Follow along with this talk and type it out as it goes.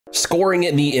Scoring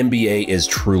in the NBA is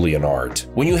truly an art.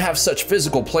 When you have such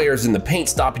physical players in the paint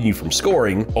stopping you from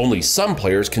scoring, only some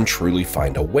players can truly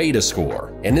find a way to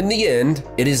score. And in the end,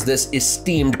 it is this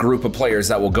esteemed group of players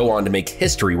that will go on to make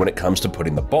history when it comes to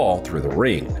putting the ball through the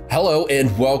ring. Hello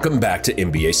and welcome back to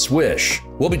NBA Swish.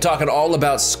 We'll be talking all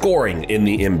about scoring in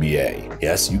the NBA.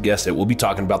 Yes, you guessed it, we'll be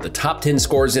talking about the top 10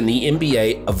 scorers in the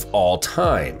NBA of all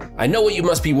time. I know what you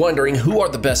must be wondering, who are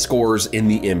the best scorers in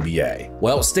the NBA?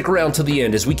 Well, stick around till the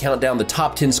end as we count down the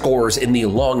top 10 scorers in the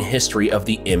long history of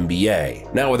the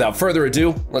NBA. Now, without further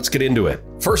ado, let's get into it.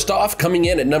 First off, coming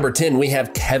in at number 10, we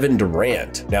have Kevin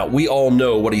Durant. Now, we all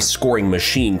know what a scoring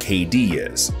machine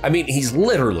KD is. I mean, he's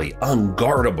literally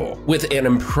unguardable. With an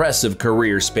impressive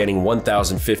career spanning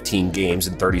 1,015 games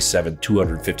and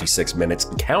 256 minutes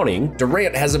and counting,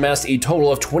 Durant has amassed a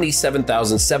total of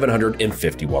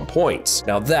 27,751 points.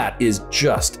 Now, that is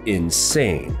just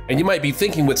insane. And you might be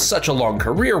thinking, with such a long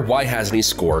career, why hasn't he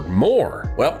scored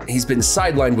more? Well, he's been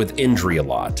sidelined with injury a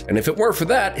lot. And if it weren't for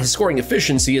that, his scoring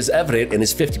efficiency is evident in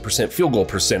his 50% field goal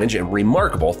percentage and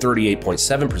remarkable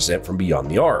 38.7% from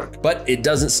beyond the arc. But it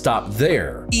doesn't stop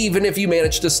there. Even if you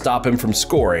manage to stop him from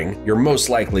scoring, you're most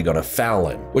likely going to foul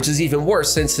him, which is even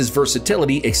worse since his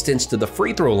versatility extends to the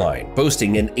free throw line,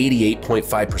 boasting an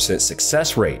 88.5%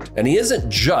 success rate. And he isn't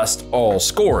just all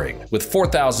scoring. With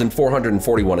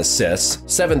 4,441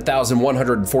 assists,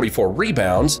 7,144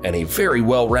 rebounds, and a very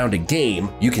well-rounded game,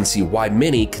 you can see why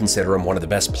many consider him one of the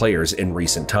best players in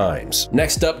recent times.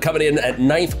 Next up, coming in at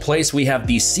 9th place, we have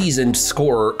the seasoned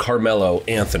scorer Carmelo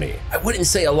Anthony. I wouldn't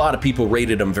say a lot of people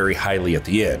rated him very highly at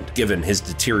the end, given his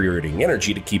deteriorating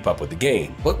energy to keep up with the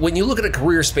game. But when you look at a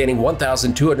career spanning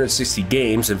 1,260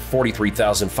 games and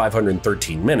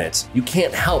 43,513 minutes, you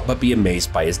can't help but be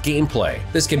amazed by his gameplay.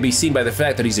 This can be seen by the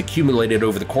fact that he's accumulated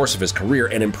over the course of his career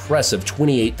an impressive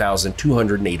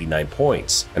 28,289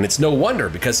 points. And it's no wonder,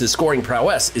 because his scoring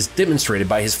prowess is demonstrated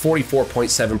by his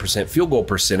 44.7% field goal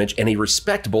percentage and a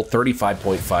respectable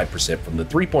 35.5% from the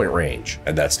three-point range.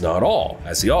 And that's not all,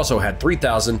 as he also had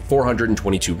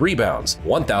 3,422 rebounds,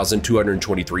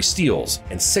 1,223 steals,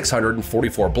 and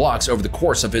 644 blocks over the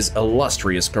course of his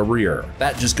illustrious career.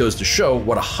 That just goes to show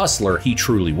what a hustler he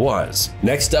truly was.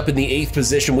 Next up, in the 8th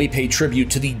position, we pay tribute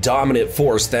to the dominant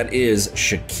force that is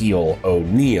Shaquille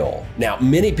O'Neal. Now,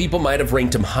 many people might have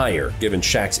ranked him higher, given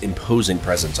Shaq's imposing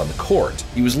presence on the court.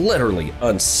 He was literally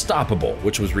unstoppable,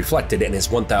 which was reflected in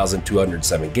his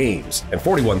 1,207 games and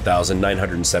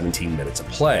 41,917 minutes of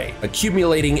play,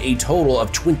 accumulating a total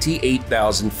of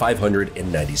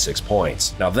 28,596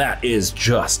 points. Now, that is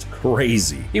just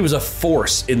crazy. He was a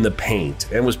force in the paint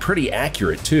and was pretty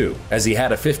accurate too, as he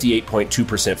had a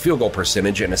 58.2% field goal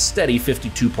percentage and a steady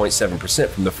 52.7%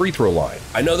 from the free throw line.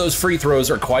 I know those free throws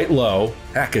are quite low.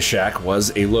 Hack-a-Shaq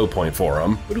was a low point for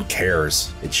him, but who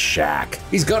cares? It's Shaq.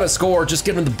 He's gonna score, just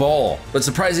give him the ball. But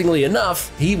surprisingly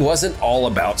enough, he wasn't all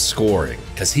about scoring,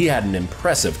 because he had an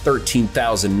impressive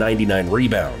 13,099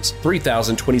 rebounds,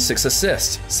 3,026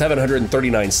 assists,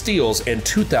 739 steals, and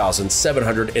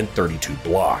 2,732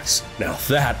 blocks. Now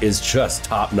that is just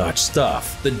top-notch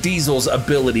stuff. The Diesel's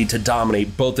ability to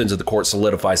dominate both ends of the court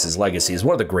solidifies his legacy as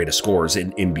one of the greatest scorers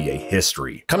in NBA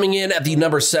history. Coming in at the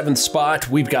number 7th spot,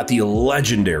 we've got the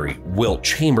legendary Wilt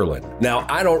Chamberlain. Now,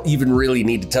 I don't even really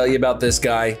need to tell you about this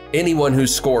guy. Anyone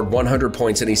who's scored 100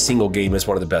 points in a single game is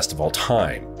one of the best of all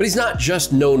time. But he's not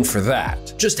just known for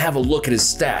that. Just have a look at his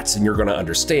stats and you're going to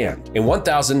understand. In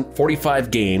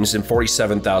 1,045 games and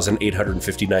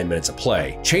 47,859 minutes of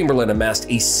play, Chamberlain amassed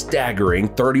a staggering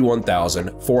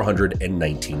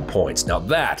 31,419 points. Now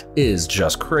that is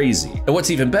just crazy. And what's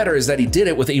even better is that he did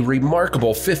it with a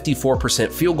remarkable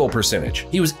 54% field goal percentage.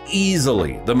 He was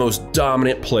easily the most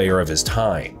dominant player of his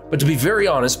time. But to be very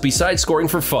honest, besides scoring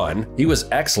for fun, he was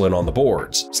excellent on the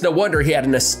boards. It's no wonder he had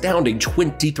an astounding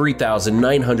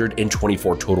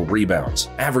 23,924 total rebounds,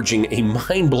 averaging a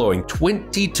mind-blowing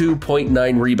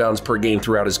 22.9 rebounds per game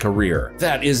throughout his career.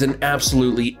 That is an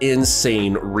absolutely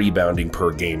insane rebounding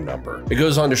per game number. It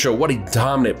goes on to show what a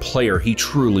dominant player he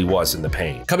truly was in the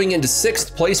paint. Coming into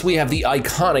 6th place, we have the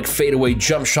iconic fadeaway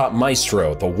jump shot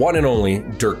maestro, the one and only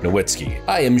Dirk Nowitzki.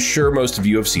 I am sure most of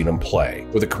you have seen him play.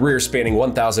 With a career spanning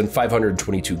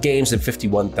 1,522 games and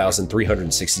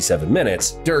 51,367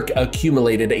 minutes, Dirk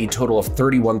accumulated a total of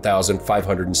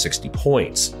 31,560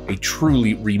 points, a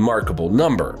truly remarkable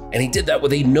number. And he did that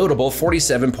with a notable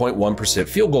 47.1%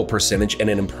 field goal percentage and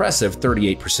an impressive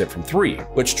 38% from three,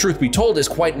 which, truth be told, is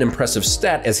quite an impressive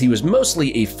stat, as he was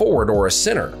mostly a forward or a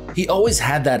center. He always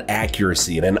had that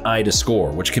accuracy and an eye to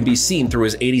score, which can be seen through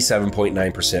his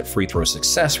 87.9% free throw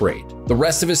success rate. The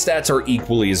rest of his stats are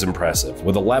equally as impressive,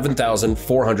 with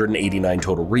 11,489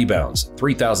 total rebounds,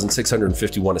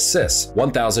 3,651 assists,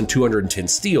 1,210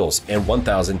 steals, and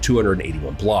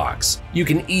 1,281 blocks. You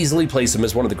can easily place him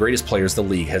as one of the greatest players the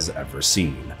league has ever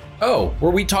seen. Oh, were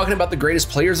we talking about the greatest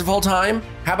players of all time?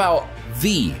 How about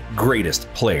the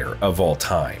greatest player of all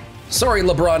time? Sorry,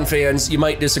 LeBron fans, you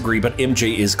might disagree, but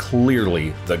MJ is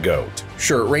clearly the GOAT.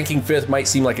 Sure, ranking 5th might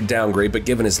seem like a downgrade, but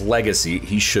given his legacy,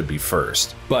 he should be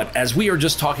 1st. But as we are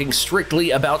just talking strictly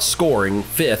about scoring,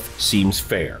 5th seems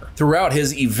fair. Throughout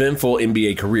his eventful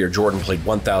NBA career, Jordan played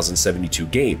 1,072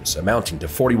 games, amounting to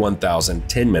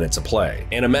 41,010 minutes of play,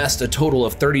 and amassed a total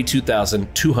of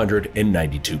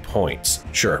 32,292 points.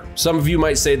 Sure, some of you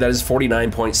might say that his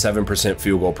 49.7%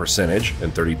 field goal percentage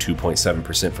and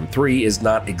 32.7% from 3 is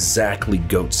not exactly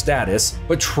GOAT status,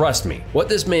 but trust me, what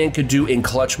this man could do in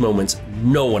clutch moments,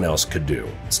 no one else could do.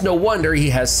 It's no wonder he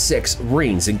has 6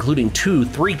 rings, including 2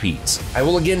 three-peats. I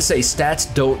will again say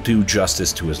stats don't do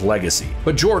justice to his legacy,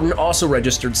 but Jordan also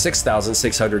registered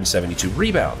 6,672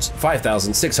 rebounds,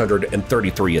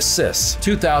 5,633 assists,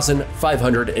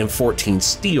 2,514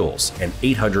 steals, and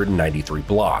 893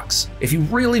 blocks. If you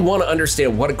really want to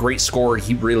understand what a great scorer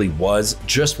he really was,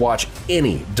 just watch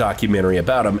any documentary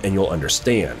about him and you'll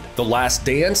understand. The Last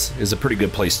Dance is a pretty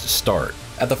good place to start.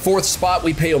 At the 4th spot,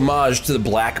 we pay homage to the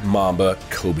Black Mamba,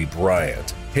 Kobe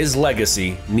Bryant. His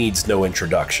legacy needs no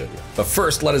introduction. But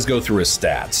first, let us go through his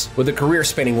stats. With a career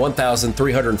spanning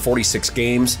 1,346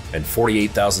 games and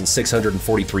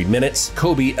 48,643 minutes,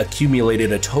 Kobe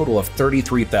accumulated a total of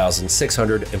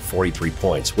 33,643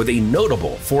 points, with a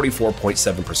notable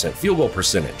 44.7% field goal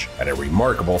percentage and a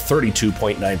remarkable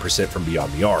 32.9% from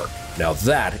beyond the arc. Now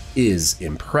that is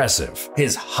impressive.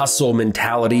 His hustle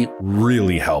mentality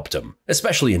really helped him,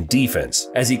 especially in defense,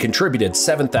 as he contributed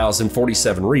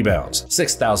 7,047 rebounds,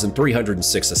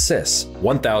 6,306 assists,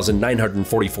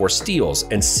 1,944 steals,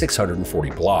 and 640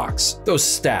 blocks. Those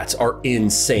stats are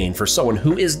insane for someone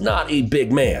who is not a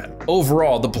big man.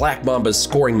 Overall, the Black Mamba's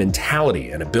scoring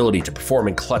mentality and ability to perform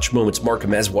in clutch moments mark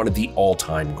him as one of the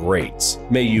all-time greats.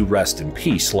 May you rest in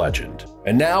peace, legend.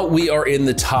 And now we are in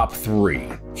the top 3.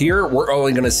 Here, we're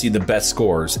only going to see the best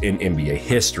scorers in NBA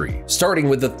history. Starting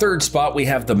with the 3rd spot, we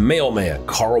have the mailman,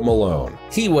 Karl Malone.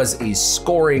 He was a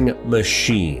scoring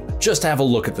machine. Just have a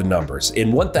look at the numbers.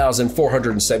 In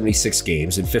 1,476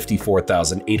 games and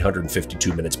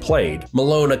 54,852 minutes played,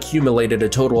 Malone accumulated a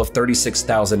total of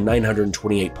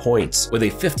 36,928 points, with a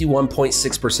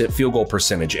 51.6% field goal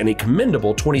percentage and a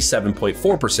commendable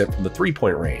 27.4% from the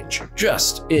three-point range.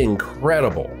 Just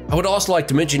incredible. I would also like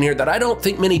to mention here that I don't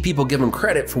think many people give him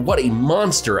credit for what a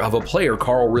monster of a player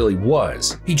Karl really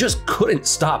was. He just couldn't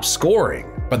stop scoring.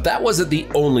 But that wasn't the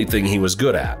only thing he was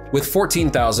good at. With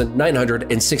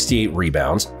 14,968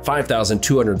 rebounds,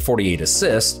 5,248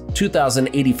 assists,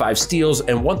 2,085 steals,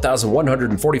 and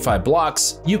 1,145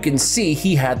 blocks, you can see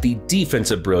he had the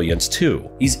defensive brilliance too.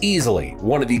 He's easily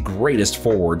one of the greatest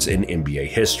forwards in NBA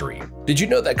history. Did you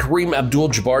know that Kareem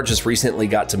Abdul-Jabbar just recently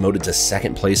got demoted to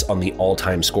 2nd place on the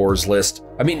all-time scorers list?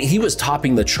 I mean, he was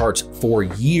topping the charts for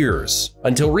years,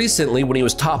 until recently when he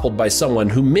was toppled by someone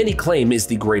who many claim is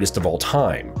the greatest of all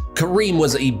time. Kareem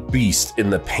was a beast in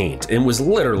the paint and was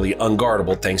literally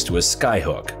unguardable thanks to his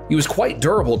skyhook. He was quite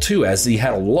durable too, as he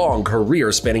had a long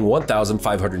career spanning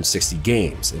 1,560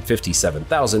 games and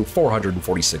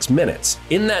 57,446 minutes.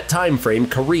 In that time frame,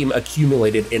 Kareem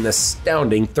accumulated an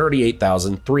astounding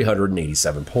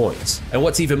 38,387 points. And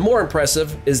what's even more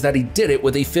impressive is that he did it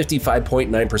with a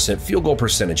 55.9% field goal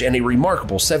percentage and a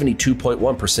remarkable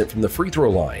 72.1% from the free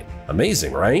throw line.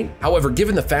 Amazing, right? However,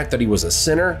 given the fact that he was a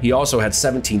center, he also had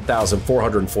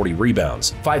 17,440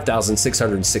 rebounds,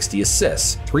 5,660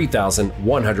 assists,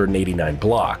 3,189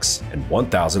 blocks, and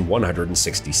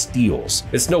 1,160 steals.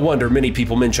 It's no wonder many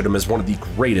people mention him as one of the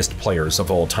greatest players of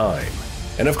all time.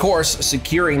 And of course,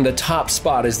 securing the top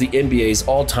spot as the NBA's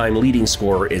all-time leading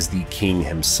scorer is the king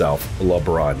himself,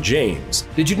 LeBron James.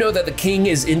 Did you know that the king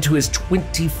is into his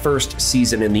 21st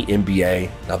season in the NBA?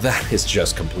 Now that is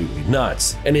just completely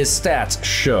nuts, and his stats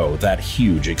show that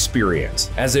huge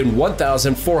experience. As in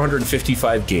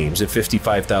 1,455 games and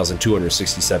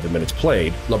 55,267 minutes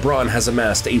played, LeBron has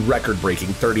amassed a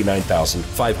record-breaking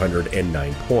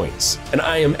 39,509 points. And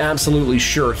I am absolutely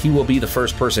sure he will be the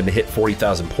first person to hit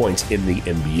 40,000 points in the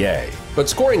NBA. But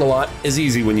scoring a lot is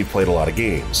easy when you've played a lot of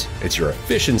games. It's your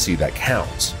efficiency that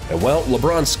counts. And well,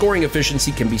 LeBron's scoring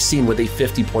efficiency can be seen with a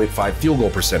 50.5 field goal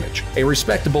percentage, a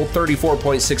respectable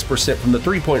 34.6% from the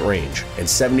three-point range, and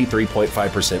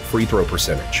 73.5% free throw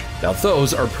percentage. Now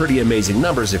those are pretty amazing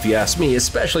numbers if you ask me,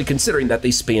 especially considering that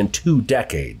they span 2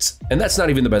 decades. And that's not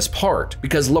even the best part,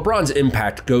 because LeBron's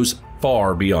impact goes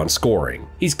far beyond scoring.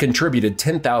 He's contributed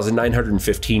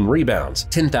 10,915 rebounds,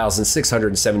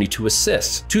 10,672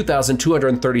 assists,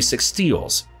 2,236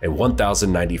 steals, and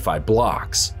 1,095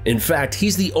 blocks. In fact,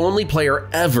 he's the only player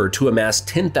ever to amass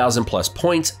 10,000 plus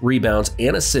points, rebounds,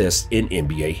 and assists in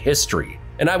NBA history.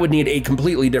 And I would need a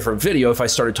completely different video if I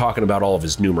started talking about all of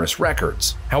his numerous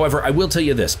records. However, I will tell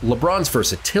you this, LeBron's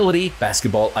versatility,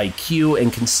 basketball IQ,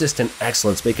 and consistent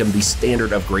excellence make him the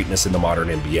standard of greatness in the modern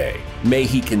NBA. May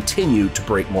he continue to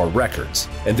break more records.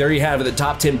 And there you have it, the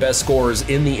top 10 best scorers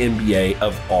in the NBA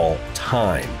of all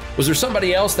time. Was there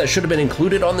somebody else that should have been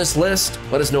included on this list?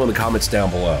 Let us know in the comments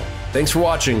down below. Thanks for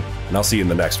watching, and I'll see you in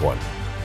the next one.